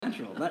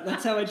natural.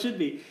 That's how it should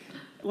be.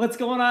 What's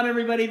going on,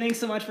 everybody? Thanks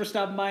so much for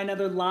stopping by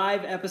another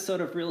live episode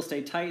of Real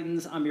Estate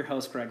Titans. I'm your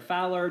host, Greg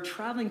Fowler,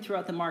 traveling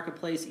throughout the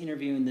marketplace,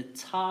 interviewing the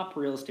top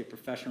real estate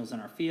professionals in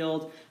our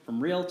field,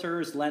 from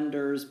realtors,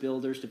 lenders,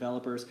 builders,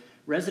 developers,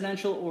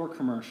 residential or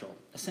commercial,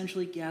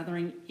 essentially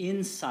gathering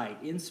insight,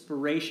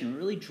 inspiration,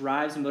 really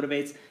drives and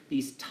motivates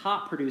these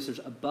top producers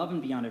above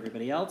and beyond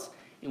everybody else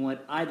in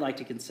what I'd like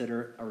to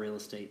consider a real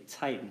estate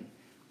titan.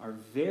 Our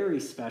very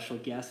special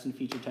guest and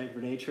featured titan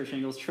for today, Trish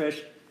Ingalls.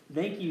 Trish,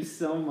 thank you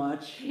so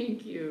much.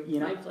 Thank you.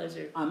 My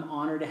pleasure. I'm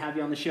honored to have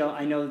you on the show.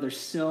 I know there's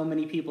so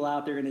many people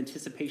out there in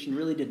anticipation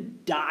really to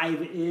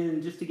dive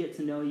in just to get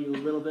to know you a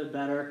little bit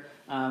better.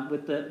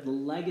 With the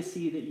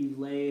legacy that you've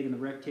laid and the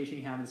reputation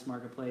you have in this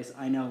marketplace,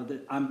 I know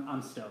that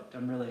I'm stoked.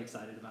 I'm really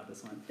excited about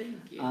this one.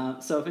 Thank you.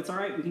 So if it's all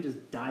right, we can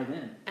just dive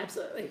in.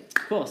 Absolutely.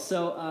 Cool.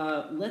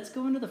 So let's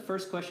go into the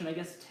first question. I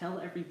guess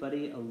tell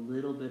everybody a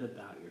little bit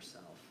about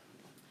yourself.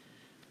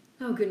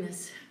 Oh,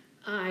 goodness.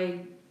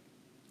 I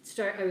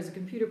was a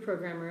computer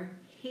programmer,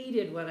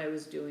 hated what I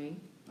was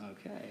doing,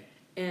 Okay.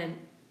 and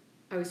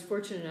I was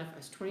fortunate enough, I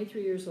was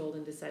 23 years old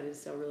and decided to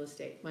sell real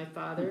estate. My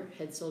father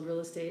had sold real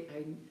estate.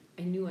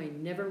 I knew I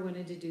never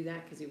wanted to do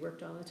that because he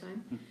worked all the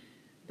time.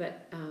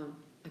 But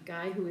a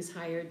guy who was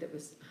hired that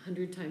was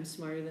 100 times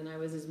smarter than I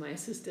was as my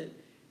assistant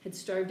had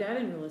starved out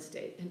in real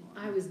estate, and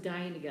I was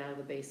dying to get out of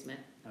the basement.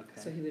 Okay.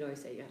 So he would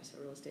always say, you gotta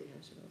sell real estate, you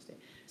gotta sell real estate.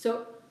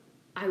 So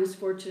I was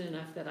fortunate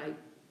enough that I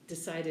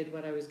decided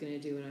what I was going to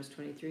do when I was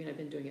 23, and I've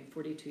been doing it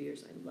 42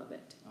 years. I love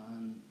it.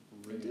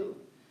 Unreal. I do.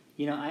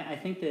 You know, I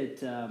think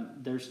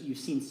that you've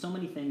seen so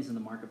many things in the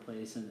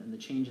marketplace and the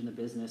change in the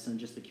business and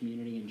just the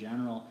community in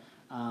general.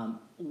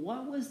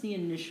 What was the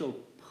initial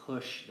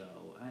push,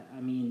 though?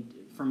 I mean,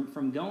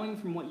 from going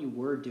from what you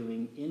were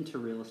doing into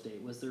real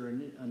estate, was there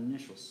an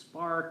initial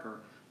spark,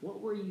 or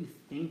what were you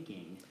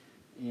thinking?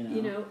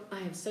 You know, I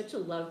have such a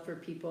love for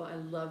people. I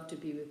love to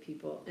be with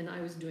people. And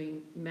I was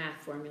doing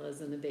math formulas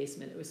in the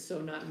basement. It was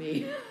so not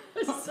me.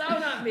 So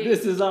not me.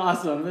 This is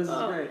awesome. This is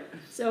great.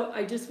 So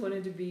I just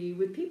wanted to be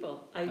with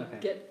people. I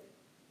get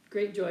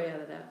great joy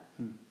out of that.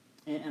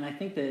 And I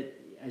think that,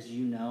 as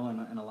you know,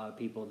 and a lot of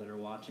people that are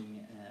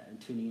watching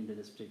and tuning into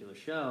this particular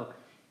show,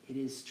 it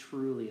is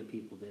truly a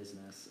people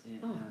business.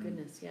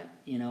 Goodness, yeah.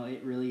 You know,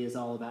 it really is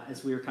all about,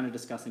 as we were kind of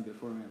discussing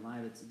before we went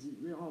live, it's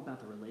really all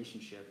about the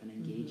relationship and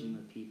engaging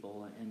with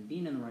people and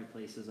being in the right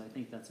places. I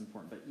think that's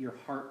important, but your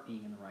heart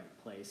being in the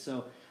right place.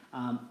 So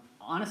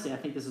honestly, I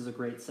think this is a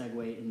great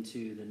segue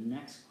into the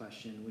next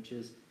question, which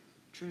is,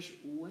 Trish,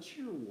 what's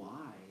your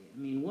why? I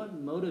mean,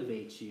 what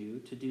motivates you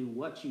to do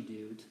what you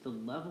do to the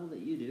level that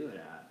you do it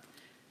at?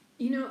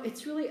 You know,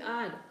 it's really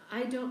odd.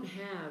 I don't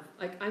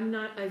have,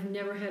 I've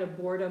never had a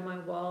board on my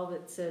wall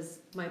that says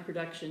my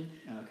production.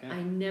 Okay.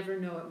 I never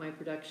know what my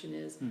production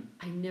is.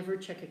 I never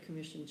check a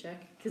commission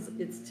check because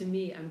it's, to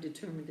me, I'm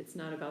determined it's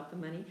not about the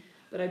money.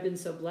 But I've been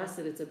so blessed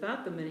that it's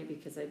about the money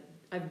because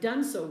I've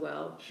done so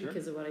well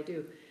because of what I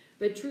do.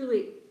 But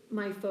truly,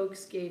 my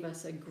folks gave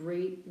us a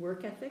great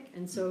work ethic.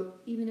 And so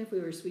even if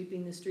we were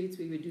sweeping the streets,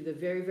 we would do the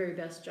very, very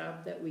best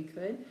job that we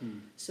could.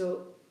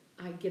 So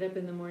I get up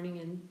in the morning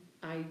and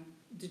I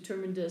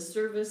determined to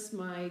service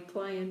my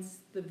clients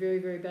the very,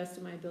 very best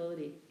of my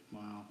ability.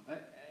 Wow.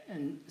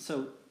 And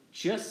so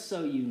just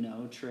so you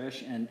know,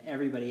 Trish, and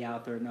everybody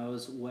out there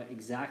knows what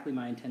exactly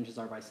my intentions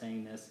are by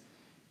saying this,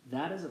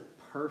 that is a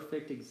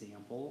perfect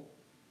example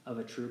of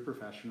a true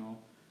professional.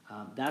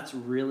 That's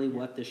really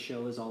what this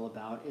show is all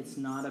about. It's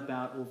not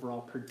about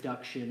overall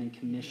production and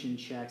commission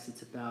checks.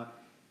 It's about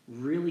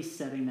really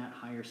setting that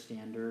higher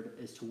standard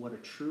as to what a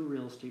true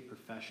real estate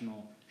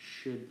professional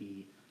should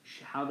be,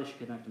 how they should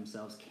conduct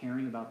themselves,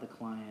 caring about the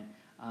client,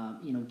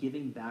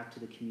 giving back to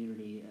the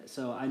community.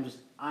 So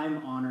I'm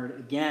honored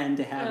again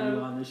to have you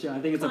on the show. I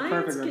think it's a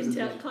perfect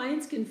representation.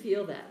 Clients can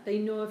feel that. They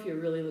know if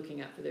you're really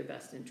looking out for their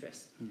best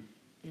interests.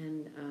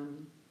 And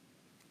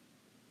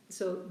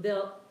so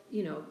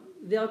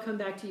they'll come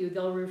back to you.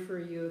 They'll refer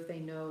you if they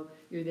know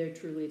you're there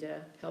truly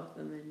to help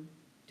them and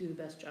do the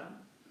best job.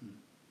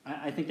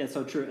 I think that's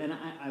so true. And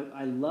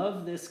I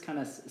love this kind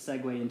of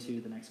segue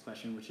into the next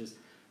question, which is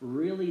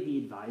really the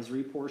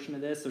advisory portion of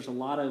this. There's a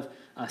lot of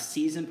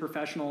seasoned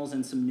professionals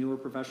and some newer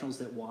professionals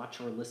that watch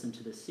or listen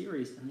to this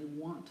series, and they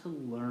want to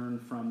learn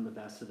from the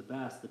best of the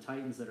best, the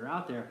titans that are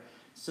out there.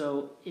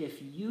 So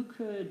if you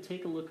could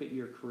take a look at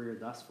your career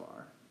thus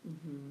far,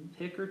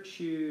 pick or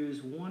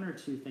choose one or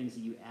two things that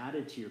you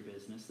added to your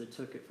business that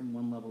took it from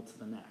one level to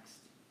the next.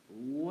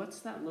 What's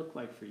that look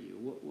like for you?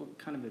 What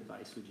kind of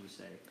advice would you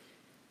say?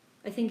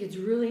 I think it's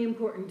really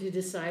important to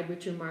decide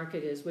what your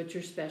market is, what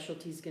your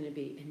specialty is going to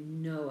be,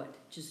 and know it.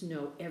 Just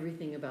know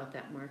everything about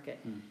that market.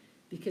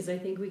 Because I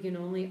think we can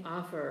only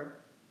offer,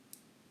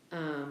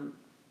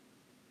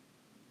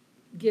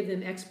 give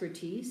them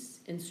expertise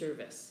and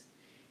service.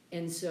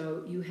 And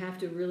so you have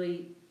to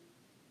really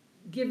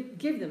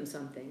give them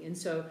something. And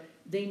so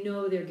they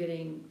know they're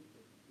getting,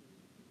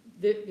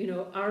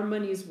 our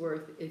money's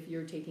worth if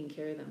you're taking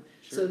care of them.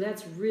 Sure. So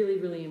that's really,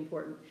 really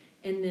important.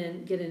 And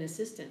then get an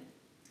assistant.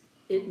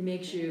 It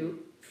makes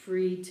you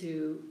free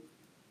to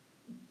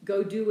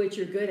go do what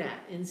you're good at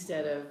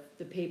instead of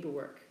the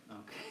paperwork.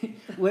 Okay,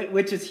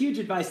 which is huge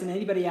advice, and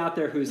anybody out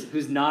there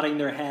who's nodding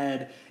their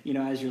head,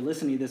 as you're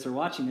listening to this or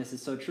watching this,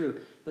 is so true.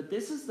 But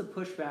this is the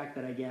pushback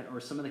that I get, or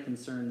some of the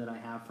concern that I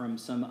have from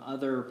some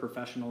other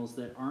professionals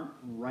that aren't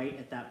right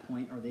at that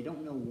point, or they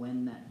don't know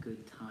when that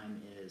good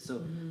time is.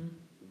 So,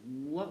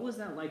 what was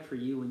that like for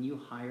you when you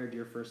hired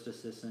your first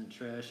assistant,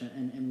 Trish?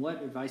 And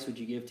what advice would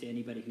you give to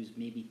anybody who's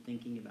maybe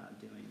thinking about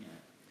doing it?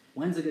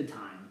 When's a good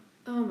time?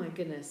 Oh my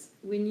goodness.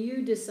 When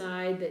you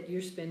decide that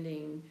you're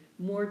spending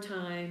more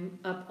time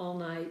up all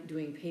night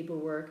doing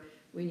paperwork,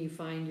 when you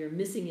find you're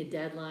missing a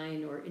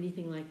deadline or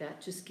anything like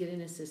that, just get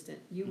an assistant.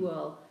 You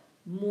will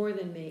more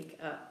than make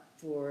up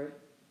for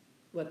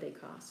what they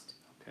cost.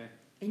 Okay.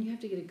 And you have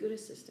to get a good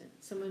assistant,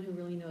 someone who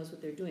really knows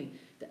what they're doing,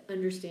 that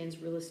understands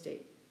real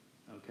estate.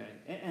 Okay,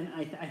 and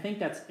I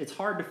think it's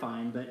hard to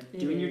find, but It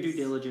doing your due is.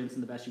 diligence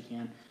and the best you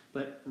can.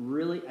 But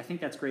really, I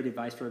think that's great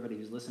advice for everybody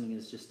who's listening,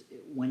 is just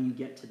when you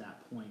get to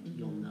that point,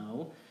 you'll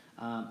know.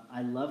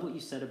 I love what you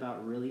said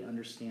about really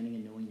understanding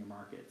and knowing your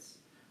markets.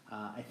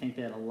 I think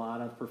that a lot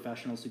of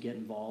professionals who get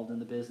involved in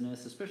the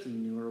business, especially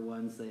newer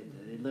ones, they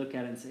look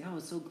at it and say, oh,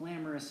 it's so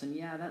glamorous, and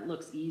yeah, that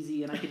looks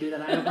easy, and I could do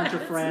that. I have a bunch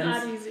of friends.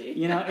 It's not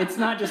easy. It's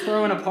not just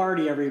throwing a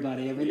party,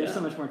 everybody. I mean, there's Yeah.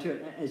 so much more to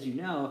it, as you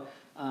know.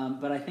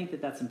 But I think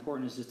that that's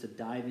important, is just to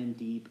dive in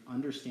deep,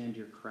 understand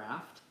your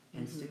craft,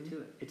 and stick to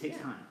it. It takes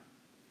Yeah.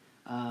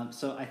 time.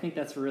 So I think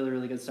that's really,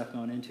 really good stuff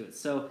going into it.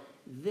 So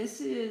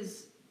this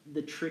is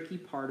the tricky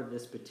part of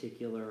this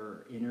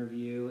particular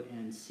interview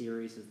and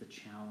series, is the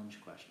challenge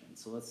question.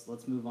 So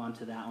let's move on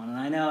to that one. And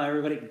I know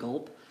everybody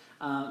gulp,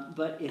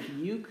 but if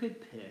you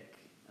could pick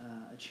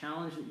a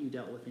challenge that you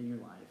dealt with in your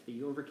life, that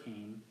you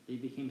overcame, that you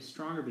became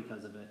stronger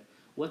because of it,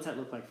 what's that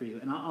look like for you?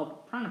 And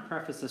I'll try to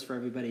preface this for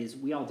everybody, is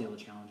we all deal with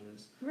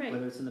challenges, Right.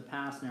 whether it's in the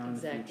past, now, or in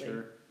Exactly. the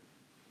future.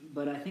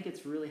 But I think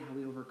it's really how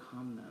we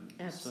overcome them.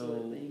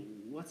 Absolutely.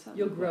 So what's that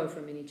You'll look grow like?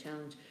 from any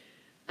challenge.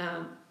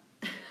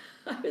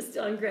 I was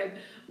telling Greg,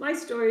 my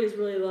story is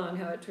really long,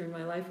 how it turned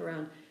my life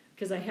around,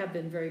 because I have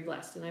been very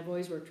blessed and I've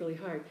always worked really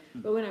hard.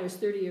 But when I was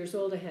 30 years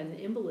old, I had an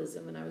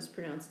embolism and I was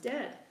pronounced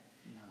dead.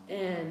 No.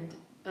 And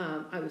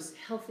I was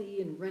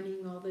healthy and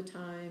running all the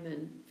time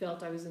and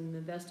felt I was in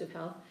the best of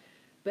health.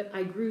 But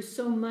I grew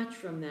so much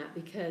from that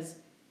because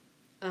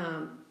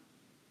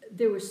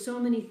there were so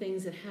many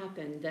things that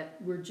happened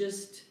that were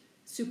just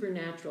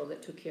supernatural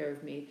that took care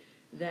of me,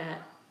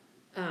 that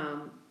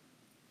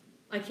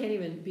I can't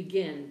even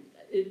begin.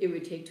 It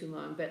would take too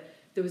long. But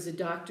there was a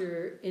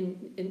doctor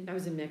I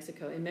was in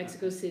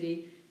Mexico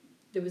City.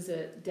 There was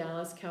a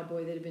Dallas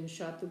cowboy that had been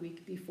shot the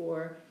week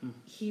before.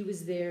 He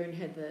was there and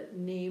had the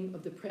name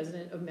of the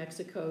president of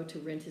Mexico to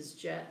rent his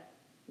jet.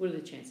 What are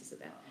the chances of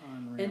that?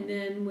 Unreal. And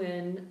then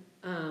when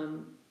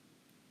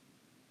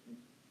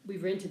we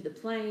rented the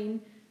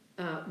plane,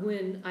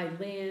 when I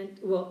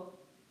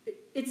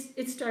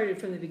it started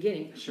from the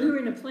beginning. Sure. We were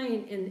in a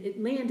plane and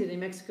it landed in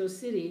Mexico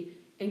City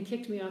and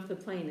kicked me off the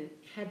plane. And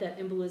had that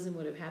embolism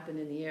would have happened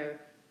in the air,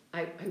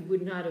 I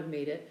would not have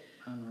made it.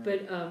 Unreal.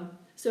 But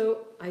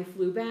so I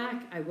flew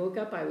back. I woke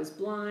up. I was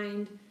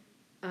blind.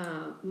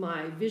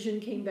 My vision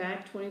came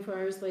back 24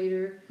 hours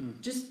later.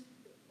 Just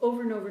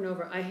over and over and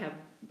over. I have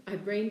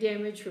brain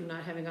damage from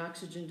not having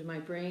oxygen to my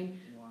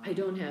brain. Wow. I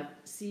don't have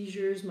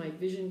seizures. My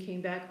vision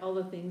came back. All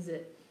the things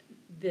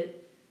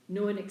that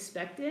no one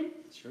expected.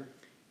 Sure.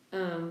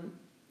 And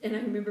I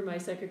remember my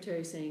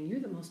secretary saying, "You're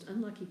the most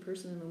unlucky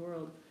person in the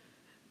world."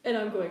 And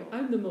I'm going,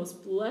 "I'm the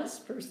most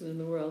blessed person in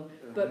the world."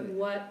 But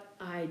what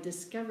I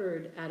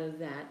discovered out of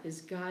that is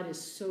God is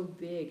so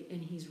big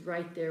and He's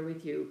right there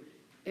with you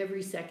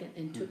every second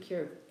and took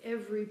care of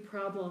every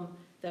problem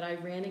that I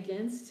ran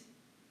against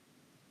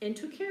and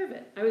took care of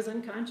it. I was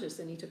unconscious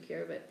and He took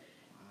care of it.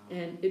 Wow.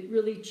 And it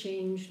really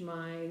changed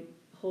my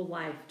whole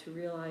life to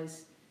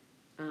realize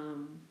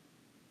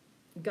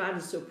God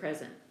is so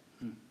present.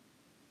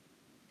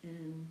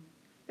 And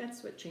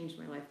that's what changed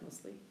my life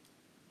mostly.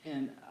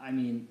 And I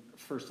mean,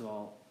 first of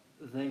all,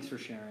 thanks for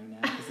sharing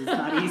that, because it's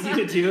not easy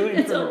to do. in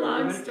It's a front of long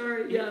everybody.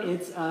 story, yeah.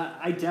 It's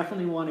I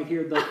definitely want to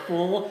hear the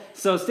full.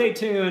 So stay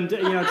tuned.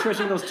 Trish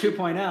Ingalls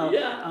 2.0.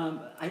 Yeah.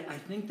 I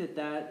think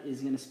that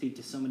is going to speak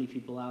to so many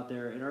people out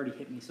there. It already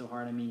hit me so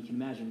hard. I mean, you can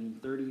imagine being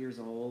 30 years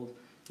old.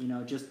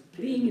 Just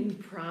Being in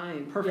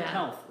prime. perfect yeah.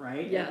 health,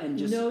 right? Yeah, And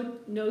just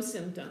no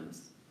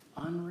symptoms.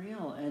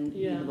 unreal. And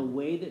Yeah. the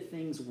way that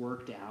things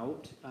worked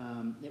out,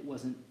 it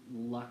wasn't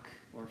luck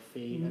or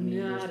fate. I mean,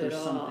 Not there's at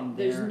all. something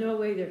there. There's no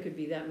way there could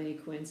be that many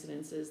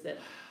coincidences that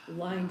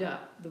lined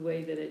up the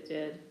way that it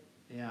did.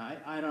 Yeah,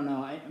 I don't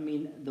know. I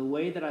mean, the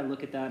way that I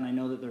look at that, and I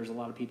know that there's a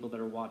lot of people that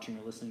are watching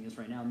or listening to this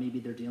right now, maybe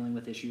they're dealing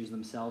with issues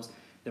themselves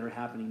that are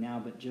happening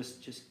now, but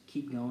just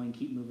keep going,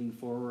 keep moving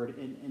forward,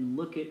 and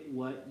look at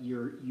what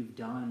you've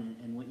done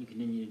and what you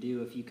continue to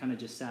do. If you kind of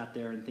just sat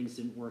there and things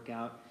didn't work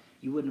out,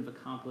 you wouldn't have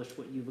accomplished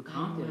what you've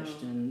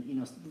accomplished,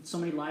 and so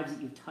many lives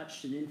that you've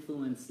touched and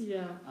influenced.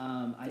 Yeah.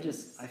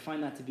 I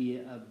find that to be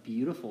a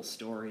beautiful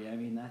story. I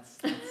mean, that's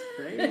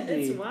crazy.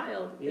 It's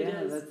wild. Yeah,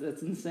 It is.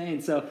 that's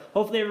insane. So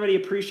hopefully everybody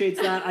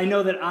appreciates that. I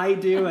know that I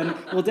do, and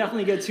we'll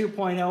definitely get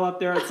 2.0 up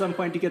there at some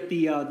point to get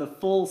the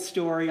full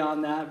story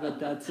on that.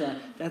 But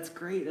that's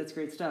great. That's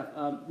great stuff.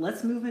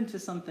 Let's move into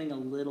something a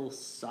little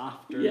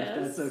softer, Yes.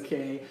 if that's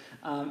okay.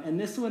 And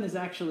this one is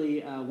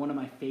actually one of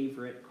my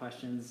favorite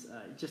questions,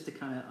 just to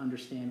kind of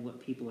understand what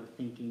people are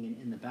thinking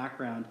in the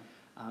background.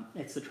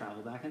 It's the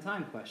travel back in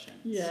time question.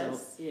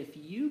 Yes. So if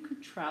you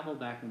could travel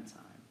back in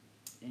time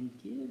and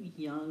give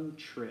young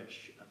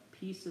Trish a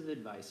piece of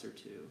advice or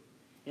two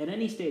at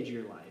any stage of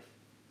your life,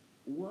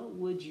 what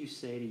would you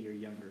say to your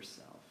younger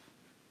self?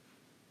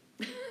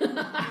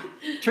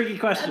 Tricky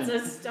question.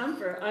 That's a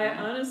stumper.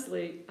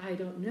 I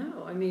don't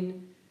know. I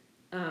mean,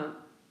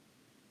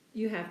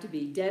 you have to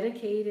be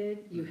dedicated.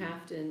 You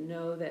have to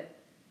know that,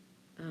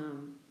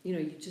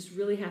 you just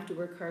really have to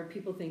work hard.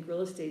 People think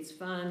real estate's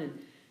fun, and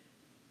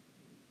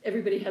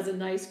everybody has a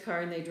nice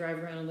car and they drive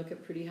around and look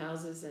at pretty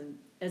houses. And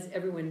as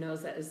everyone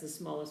knows, that is the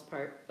smallest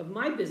part of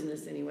my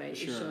business anyway,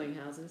 Sure. is showing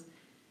houses.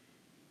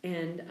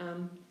 And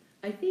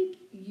I think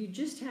you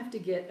just have to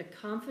get a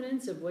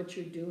confidence of what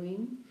you're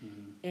doing,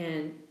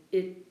 and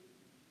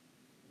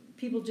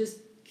people just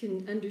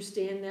can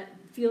understand that,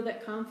 feel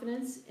that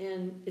confidence,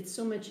 and it's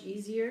so much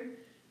easier.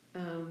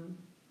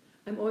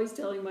 I'm always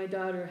telling my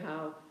daughter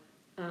how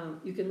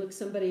you can look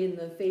somebody in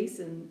the face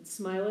and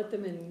smile at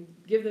them and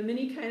give them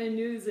any kind of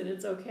news, and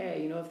it's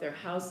okay. If their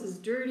house is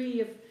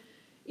dirty, if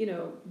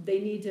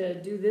they need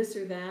to do this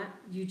or that,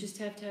 you just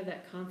have to have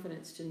that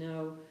confidence to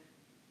know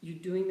you're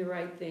doing the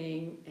right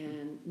thing,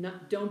 and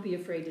don't be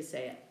afraid to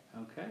say it.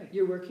 Okay.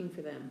 You're working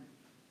for them.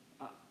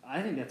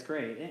 I think that's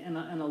great. And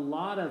a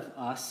lot of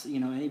us,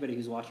 anybody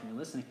who's watching or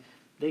listening,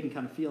 they can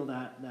kind of feel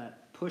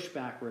that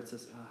pushback where it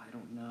says, oh, I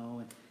don't know,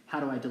 and how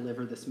do I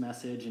deliver this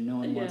message? And no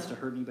one wants to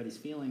hurt anybody's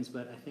feelings,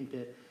 but I think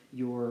that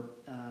your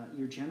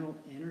general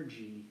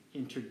energy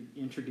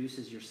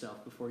introduces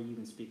yourself before you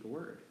even speak a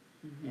word.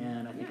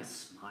 And I think a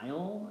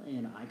smile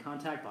and eye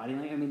contact, body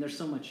language, I mean, there's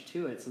so much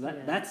to it. So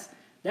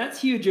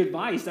that's huge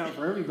advice out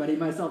for everybody,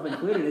 myself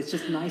included. It's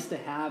just nice to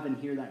have and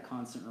hear that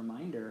constant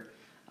reminder.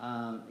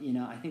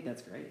 I think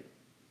that's great.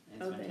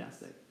 It's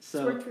fantastic. It's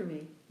worked for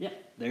me. Yeah,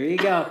 there you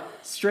go.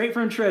 Straight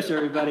from Trish,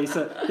 everybody.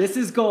 So this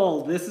is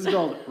gold. This is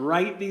gold.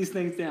 Write these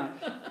things down.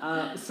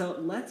 So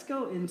let's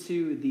go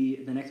into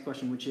the next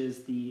question, which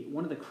is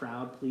one of the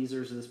crowd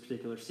pleasers of this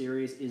particular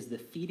series is the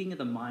feeding of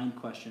the mind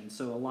question.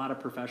 So a lot of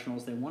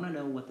professionals, they want to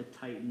know what the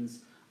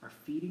Titans are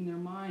feeding their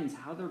minds,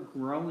 how they're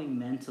growing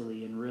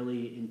mentally and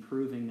really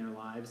improving their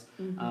lives.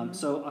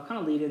 So I'll kind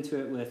of lead into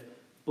it with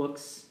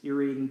books you're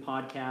reading,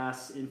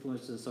 podcasts,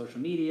 influences of social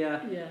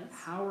media. Yes.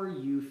 How are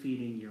you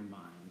feeding your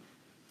mind?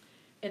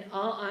 And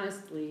all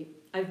honestly,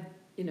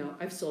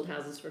 I've sold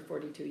houses for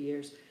 42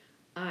 years.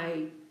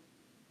 I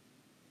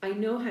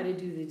know how to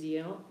do the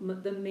deal.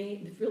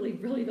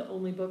 Really the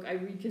only book I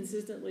read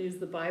consistently is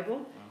the Bible.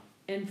 Wow.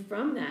 And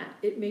from that,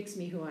 it makes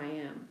me who I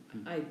am.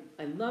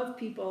 I love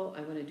people.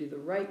 I want to do the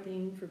right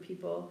thing for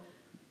people.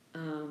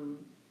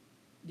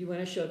 You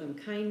want to show them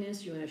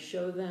kindness. You want to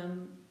show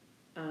them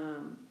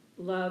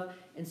love.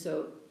 And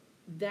so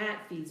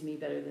that feeds me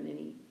better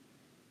than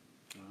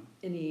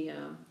any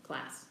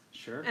class.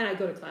 Sure. And I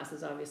go to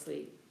classes,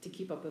 obviously, to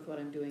keep up with what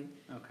I'm doing.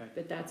 Okay.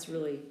 But that's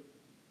really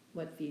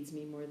what feeds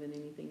me more than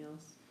anything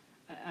else.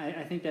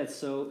 I think that's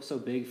so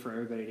big for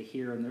everybody to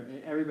hear,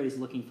 and everybody's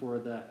looking for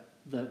the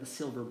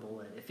silver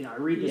bullet. If I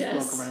read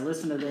this book or I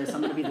listen to this,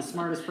 I'm going to be the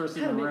smartest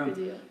person in the room.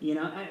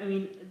 I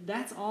mean,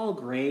 that's all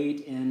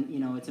great, and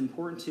it's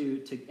important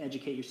to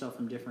educate yourself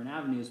from different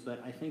avenues.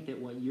 But I think that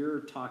what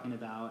you're talking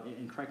about,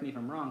 and correct me if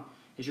I'm wrong,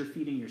 is you're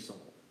feeding your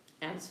soul.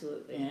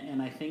 Absolutely.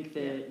 And I think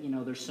that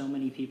there's so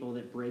many people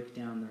that break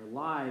down their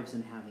lives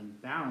and having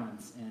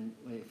balance, and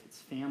if it's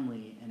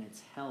family and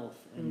it's health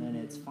and then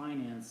it's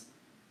finance,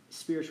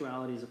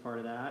 spirituality is a part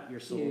of that. Your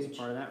soul is a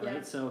part of that,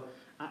 right? So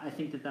I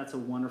think that that's a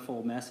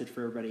wonderful message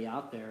for everybody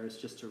out there, is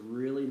just to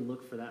really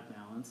look for that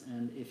balance.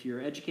 And if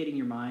you're educating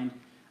your mind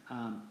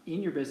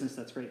in your business,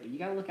 that's great, but you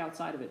got to look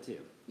outside of it too.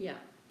 Yeah.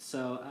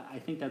 So I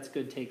think that's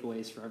good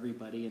takeaways for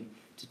everybody and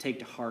to take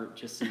to heart,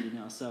 just so you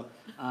know. So,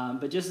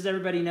 but just as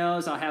everybody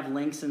knows, I'll have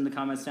links in the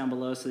comments down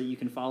below so that you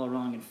can follow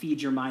along and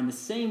feed your mind the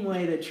same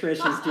way that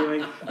Trish is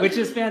doing, which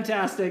is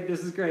fantastic.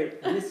 This is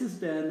great. This has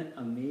been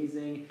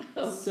amazing.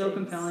 So thanks.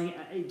 compelling.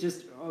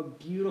 Just a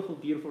beautiful,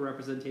 beautiful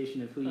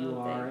representation of who you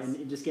are, thanks.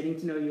 and just getting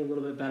to know you a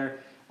little bit better.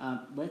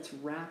 Let's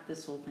wrap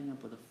this whole thing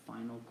up with a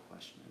final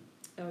question.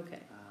 Okay.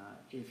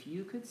 If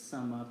you could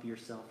sum up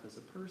yourself as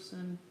a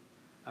person,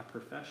 a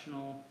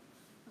professional,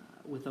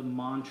 with a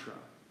mantra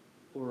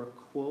or a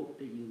quote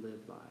that you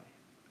live by,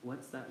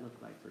 what's that look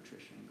like for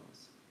Trish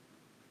Ingles?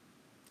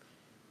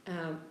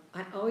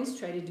 I always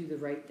try to do the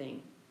right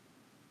thing,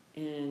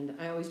 and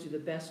I always do the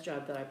best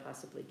job that I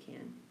possibly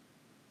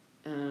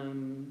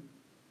can.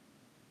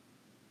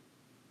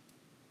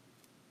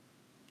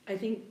 I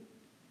think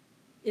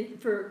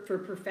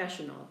for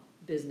professional,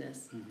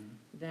 business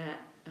that,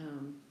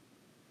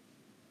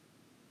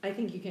 I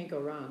think you can't go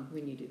wrong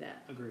when you do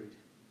that. Agreed.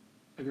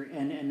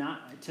 And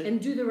not to. And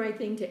do the right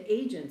thing to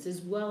agents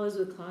as well as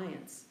with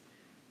clients.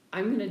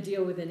 I'm gonna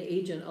deal with an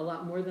agent a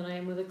lot more than I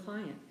am with a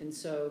client, and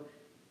so,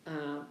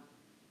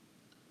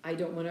 I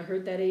don't wanna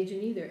hurt that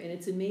agent either, and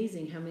it's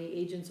amazing how many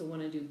agents will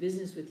wanna do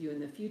business with you in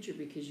the future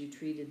because you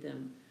treated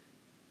them,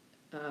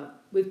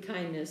 with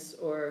kindness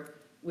or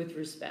with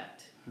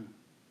respect.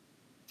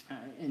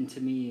 And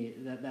to me,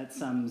 that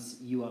sums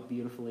you up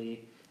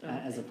beautifully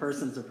as a Thanks.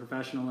 person, as a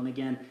professional. And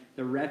again,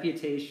 the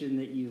reputation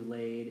that you've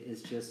laid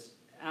is just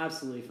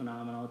absolutely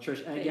phenomenal. Trish,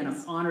 again,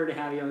 Thanks. I'm honored to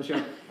have you on the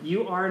show.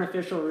 You are an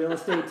official Real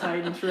Estate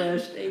Titan,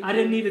 Trish. Thank I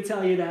didn't need to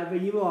tell you that,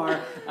 but you are.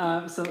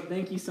 So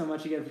thank you so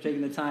much again for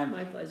taking the time.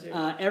 My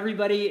pleasure.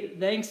 Everybody,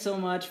 thanks so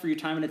much for your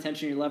time and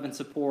attention, your love and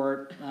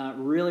support.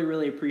 Really,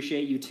 really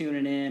appreciate you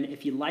tuning in.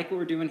 If you like what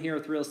we're doing here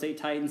with Real Estate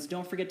Titans,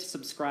 don't forget to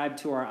subscribe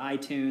to our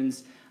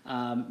iTunes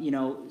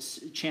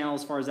channel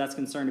as far as that's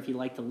concerned. If you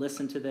like to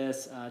listen to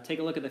this, take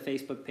a look at the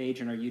Facebook page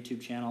and our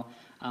YouTube channel.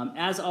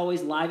 As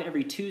always, live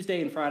every Tuesday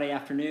and Friday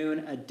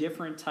afternoon, a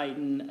different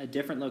Titan, a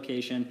different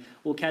location.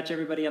 We'll catch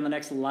everybody on the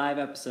next live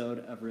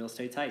episode of Real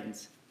Estate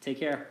Titans. Take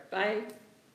care. Bye.